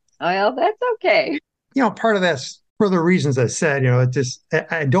write it. Well, that's okay. Part of that's for the reasons I said, it just,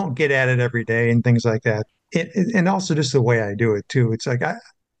 I don't get at it every day and things like that. And also just the way I do it too. It's like,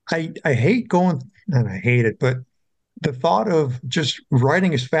 I hate going, and I hate it, but the thought of just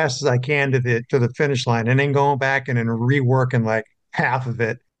writing as fast as I can to the finish line and then going back and then reworking like half of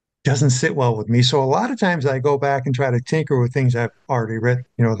it doesn't sit well with me. So a lot of times I go back and try to tinker with things I've already written,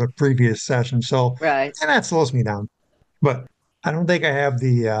 the previous session. So Right. and that slows me down. But I don't think I have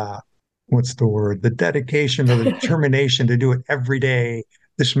the what's the word? The dedication or the determination to do it every day,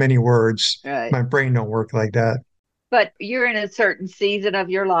 this many words. Right. My brain don't work like that. But you're in a certain season of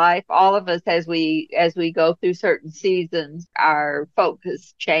your life. All of us, as we go through certain seasons, our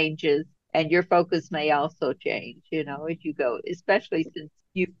focus changes, and your focus may also change, as you go, especially since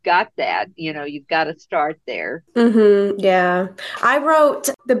you've got that, you've got to start there. Mm-hmm, yeah. I wrote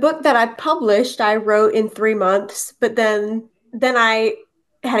the book that I published, I wrote in 3 months, but then I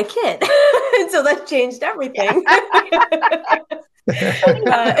had a kid. And so that changed everything. Funny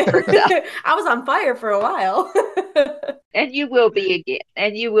how that works out. I was on fire for a while. And you will be again.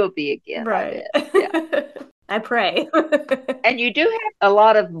 And you will be again, I Right. bet. Yeah. I pray. And you do have a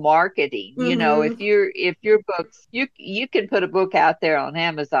lot of marketing, Mhm. if your books, you can put a book out there on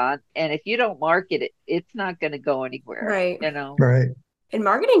Amazon, and if you don't market it, it's not going to go anywhere, Right. Right. And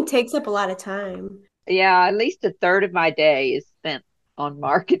marketing takes up a lot of time. Yeah, at least a third of my day is spent on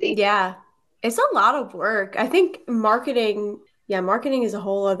marketing. Yeah. It's a lot of work. I think marketing is a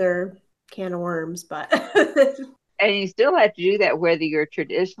whole other can of worms, but And you still have to do that whether you're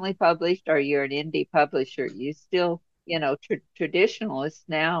traditionally published or you're an indie publisher. You still, traditionalists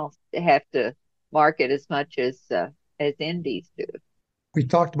now have to market as much as indies do. We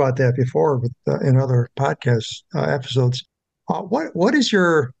talked about that before in other podcast episodes. What is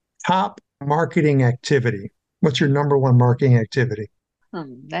your top marketing activity? What's your number one marketing activity?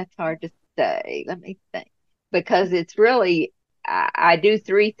 That's hard to say. Let me think. Because it's really, I do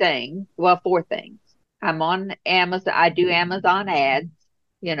three things, well, four things. I'm on Amazon. I do Amazon ads.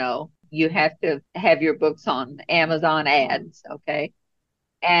 You have to have your books on Amazon ads, okay?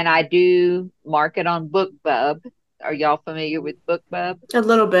 And I do market on BookBub. Are y'all familiar with BookBub? a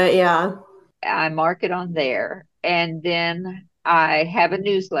little bit, yeah. I market on there. And then I have a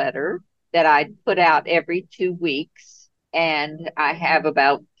newsletter that I put out every 2 weeks. And I have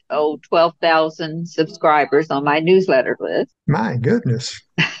about, 12,000 subscribers on my newsletter list. My goodness.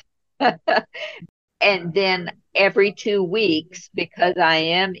 And then every 2 weeks, because I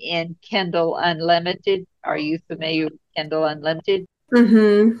am in Kindle Unlimited, are you familiar with Kindle Unlimited?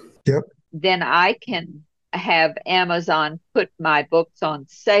 Mm-hmm. Yep. Then I can have Amazon put my books on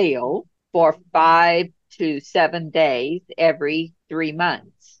sale for 5 to 7 days every 3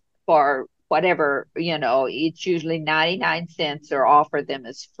 months for whatever, it's usually 99 cents, or offer them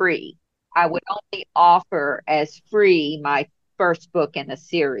as free. I would only offer as free my first book in a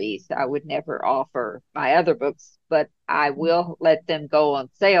series. I would never offer my other books, but I will let them go on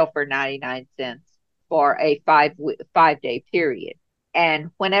sale for 99 cents for a 5 day period.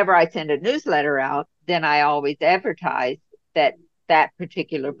 And whenever I send a newsletter out, then I always advertise that that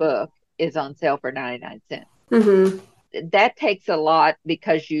particular book is on sale for 99 cents. Mm-hmm. That takes a lot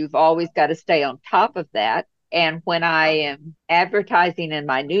because you've always got to stay on top of that. And when I am advertising in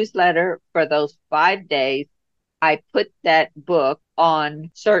my newsletter for those 5 days, I put that book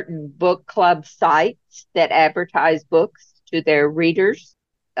on certain book club sites that advertise books to their readers.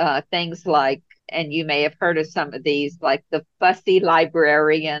 Things like, and you may have heard of some of these, like the Fussy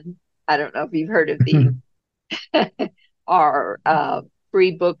Librarian. I don't know if you've heard of these, or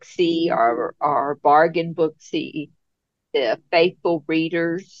Free Booksy, or Bargain Booksy, the Faithful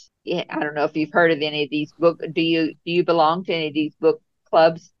Readers. Yeah, I don't know if you've heard of any of these book. Do you belong to any of these book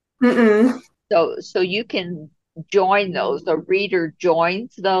clubs? Mm-mm. So you can join those. A reader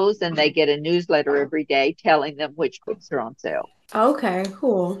joins those, and they get a newsletter every day telling them which books are on sale. Okay,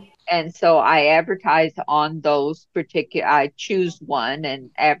 cool. And so I advertise on those particular. I choose one and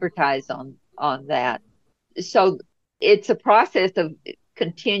advertise on that. So it's a process of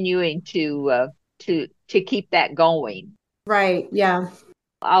continuing to keep that going. Right. Yeah.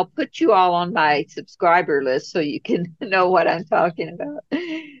 I'll put you all on my subscriber list so you can know what I'm talking about.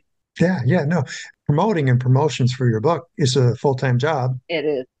 Yeah, no. Promoting and promotions for your book is a full-time job. It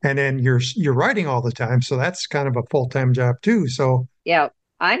is. And then you're writing all the time, so that's kind of a full-time job too. So yeah,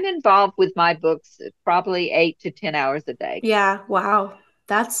 I'm involved with my books probably 8 to 10 hours a day. Yeah. Wow.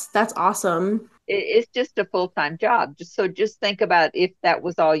 That's awesome. It's just a full-time job. Just think about if that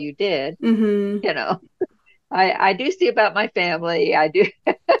was all you did. Mm-hmm. I do see about my family. I do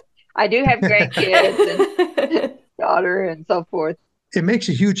have grandkids and daughter and so forth. it makes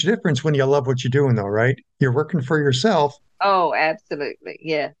a huge difference when you love what you're doing, though, right? You're working for yourself. Oh, absolutely.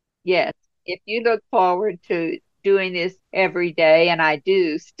 Yeah. Yes. If you look forward to doing this every day, and I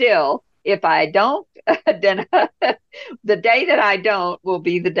do still, if I don't, then the day that I don't will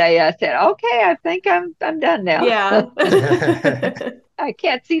be the day I said, okay, I think I'm done now. Yeah. I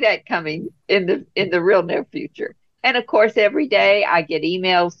can't see that coming in the real near future. And of course, every day I get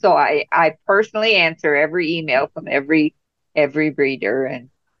emails, so I personally answer every email from every reader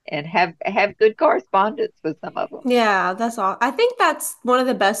and have good correspondence with some of them. Yeah, that's all. I think that's one of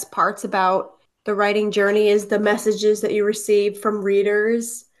the best parts about the writing journey is the messages that you receive from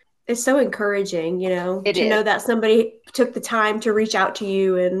readers. It's so encouraging, to know that somebody took the time to reach out to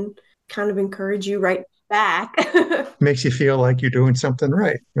you and kind of encourage you right back. Makes you feel like you're doing something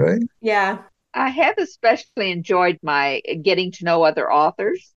right? Yeah. I have especially enjoyed my getting to know other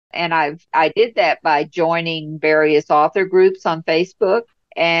authors, and I did that by joining various author groups on Facebook,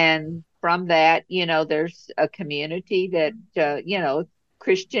 and from that, there's a community that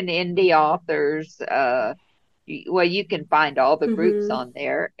Christian indie authors. Well, you can find all the groups on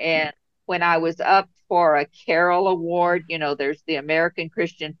there. And when I was up for a Carol Award, there's the American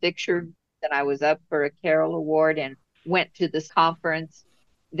Christian Fiction, and I was up for a Carol Award and went to this conference.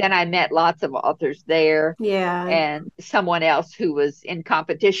 Then I met lots of authors there. Yeah. And someone else who was in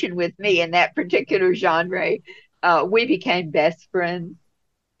competition with me in that particular genre. We became best friends.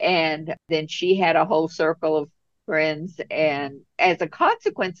 And then she had a whole circle of friends. And as a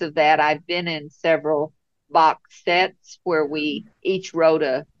consequence of that, I've been in several box sets where we each wrote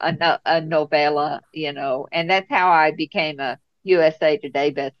a novella, and that's how I became a USA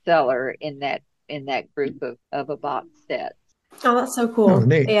Today bestseller in that group of a box set. Oh, that's so cool. Oh,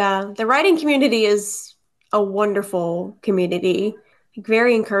 neat. Yeah. The writing community is a wonderful community,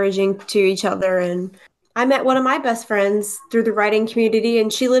 very encouraging to each other. And I met one of my best friends through the writing community,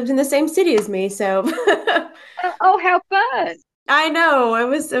 and she lived in the same city as me. So, oh, how fun. I know.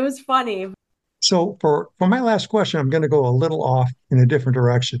 It was funny. So for my last question, I'm going to go a little off in a different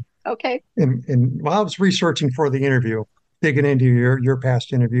direction. Okay. And while I was researching for the interview, digging into your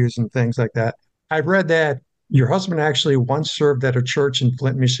past interviews and things like that, I've read that your husband actually once served at a church in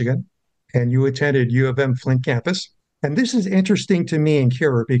Flint, Michigan, and you attended U of M Flint campus. And this is interesting to me and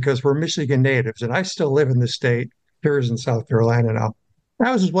Keira because we're Michigan natives, and I still live in the state. Keira's in South Carolina now.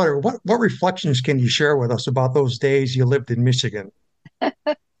 I was just wondering, what reflections can you share with us about those days you lived in Michigan?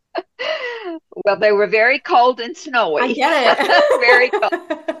 Well, they were very cold and snowy. I get it. Very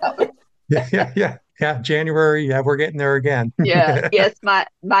cold. Yeah. January. Yeah, we're getting there again. Yeah. Yes.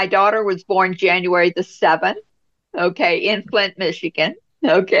 My daughter was born January the 7th. Okay. In Flint, Michigan.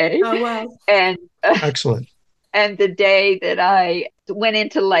 Okay. Oh, wow. And Excellent. And the day that I went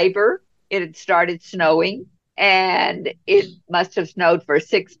into labor, it had started snowing, and it must have snowed for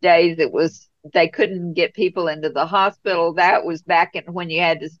 6 days. They couldn't get people into the hospital. That was back when you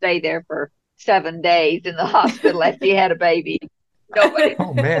had to stay there for 7 days in the hospital after you had a baby. Nobody.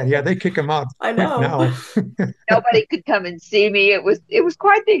 Oh man, yeah, they kick them out. I know. Now. Nobody could come and see me. It was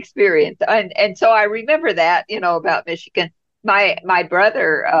quite the experience, and so I remember that about Michigan. My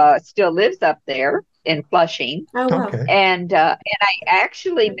brother still lives up there in Flushing, Oh, wow. Okay. and I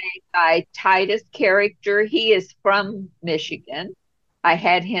actually made my Titus character. He is from Michigan. I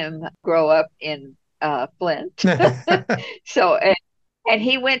had him grow up in Flint, so and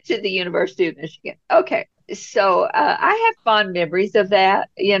he went to the University of Michigan. Okay, so I have fond memories of that.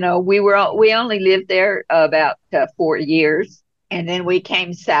 We only lived there about 4 years, and then we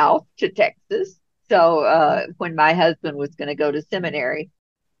came south to Texas. So when my husband was going to go to seminary,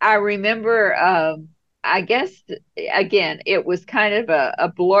 I remember. I guess again, it was kind of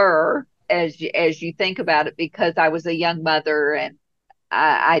a blur as you think about it, because I was a young mother, and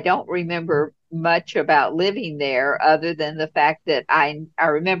I don't remember much about living there other than the fact that I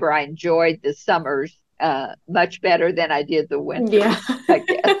remember I enjoyed the summers much better than I did the winters, Yeah. I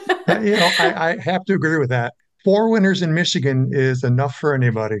guess. I have to agree with that. 4 winters in Michigan is enough for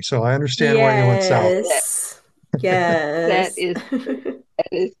anybody. So I understand why you went south. Yes. That Yes. is true. That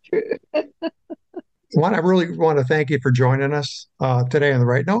is true. Juan, I really want to thank you for joining us today on the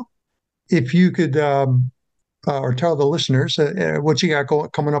Right Note. If you could or tell the listeners what you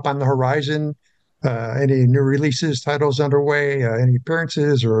got coming up on the horizon, any new releases, titles underway, any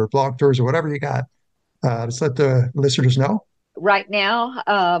appearances or blog tours or whatever you got. Just let the listeners know. Right now,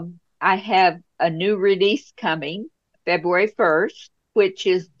 I have a new release coming February 1st, which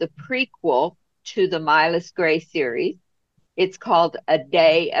is the prequel to the Milas Gray series. It's called A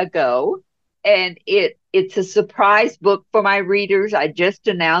Day Ago, and it's a surprise book for my readers. I just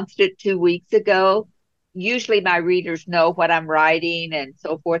announced it 2 weeks ago. Usually my readers know what I'm writing and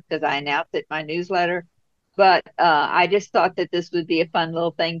so forth because I announce it in my newsletter. But I just thought that this would be a fun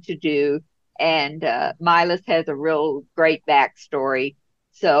little thing to do. And Milas has a real great backstory.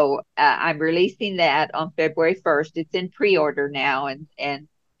 So I'm releasing that on February 1st. It's in pre-order now, and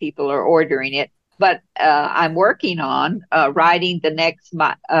people are ordering it. But I'm working on writing the next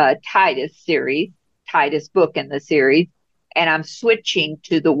Titus series, Titus book in the series. And I'm switching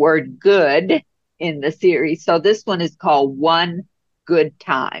to the word good in the series. So this one is called One Good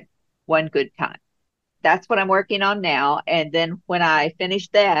Time. One Good Time. That's what I'm working on now. And then when I finish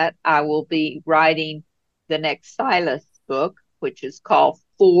that, I will be writing the next Silas book, which is called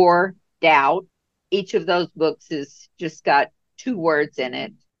For Doubt. Each of those books has just got 2 words in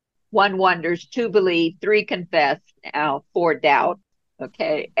it. 1 wonders, 2 believe, 3 confess, now 4 doubt.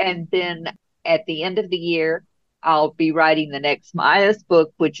 Okay. And then at the end of the year, I'll be writing the next Maya's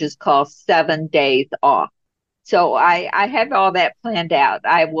book, which is called 7 Days Off. So I have all that planned out.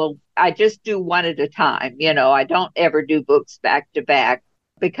 I just do one at a time. I don't ever do books back to back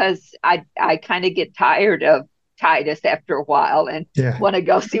because I kind of get tired of Titus after a while and want to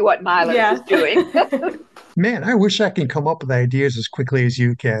go see what Milo is doing. Man, I wish I can come up with ideas as quickly as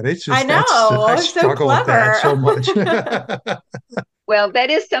you can. It's just, I know. I struggle with that so much. Well, that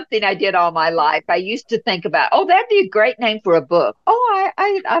is something I did all my life. I used to think about, that'd be a great name for a book.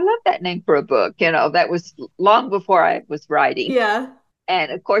 I love that name for a book. That was long before I was writing. Yeah.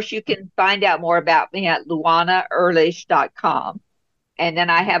 And of course, you can find out more about me at luanaehrlich.com. And then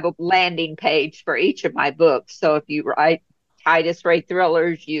I have a landing page for each of my books. So if you write Titus Ray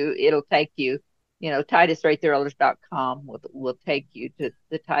Thrillers, it'll take you, titusraythrillers.com will take you to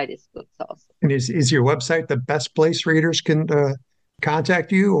the Titus books also. And is your website the best place readers can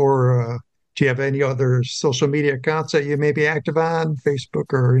contact you, or do you have any other social media accounts that you may be active on,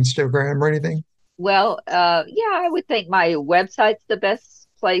 Facebook or Instagram or anything? Well, I would think my website's the best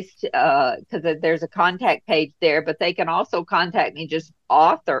place because there's a contact page there, but they can also contact me just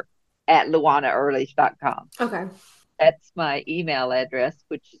author at luanaehrlich.com. Okay. That's my email address,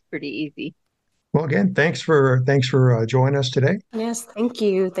 which is pretty easy. Well, again, thanks for joining us today. Yes, thank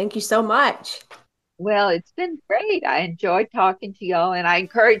you. Thank you so much. Well, it's been great. I enjoyed talking to y'all, and I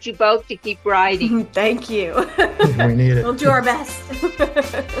encourage you both to keep writing. Thank you. We need it. We'll do our best.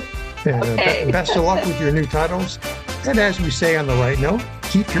 And best of luck with your new titles. And as we say on the Right Note,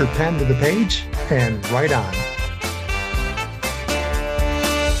 keep your pen to the page and write on.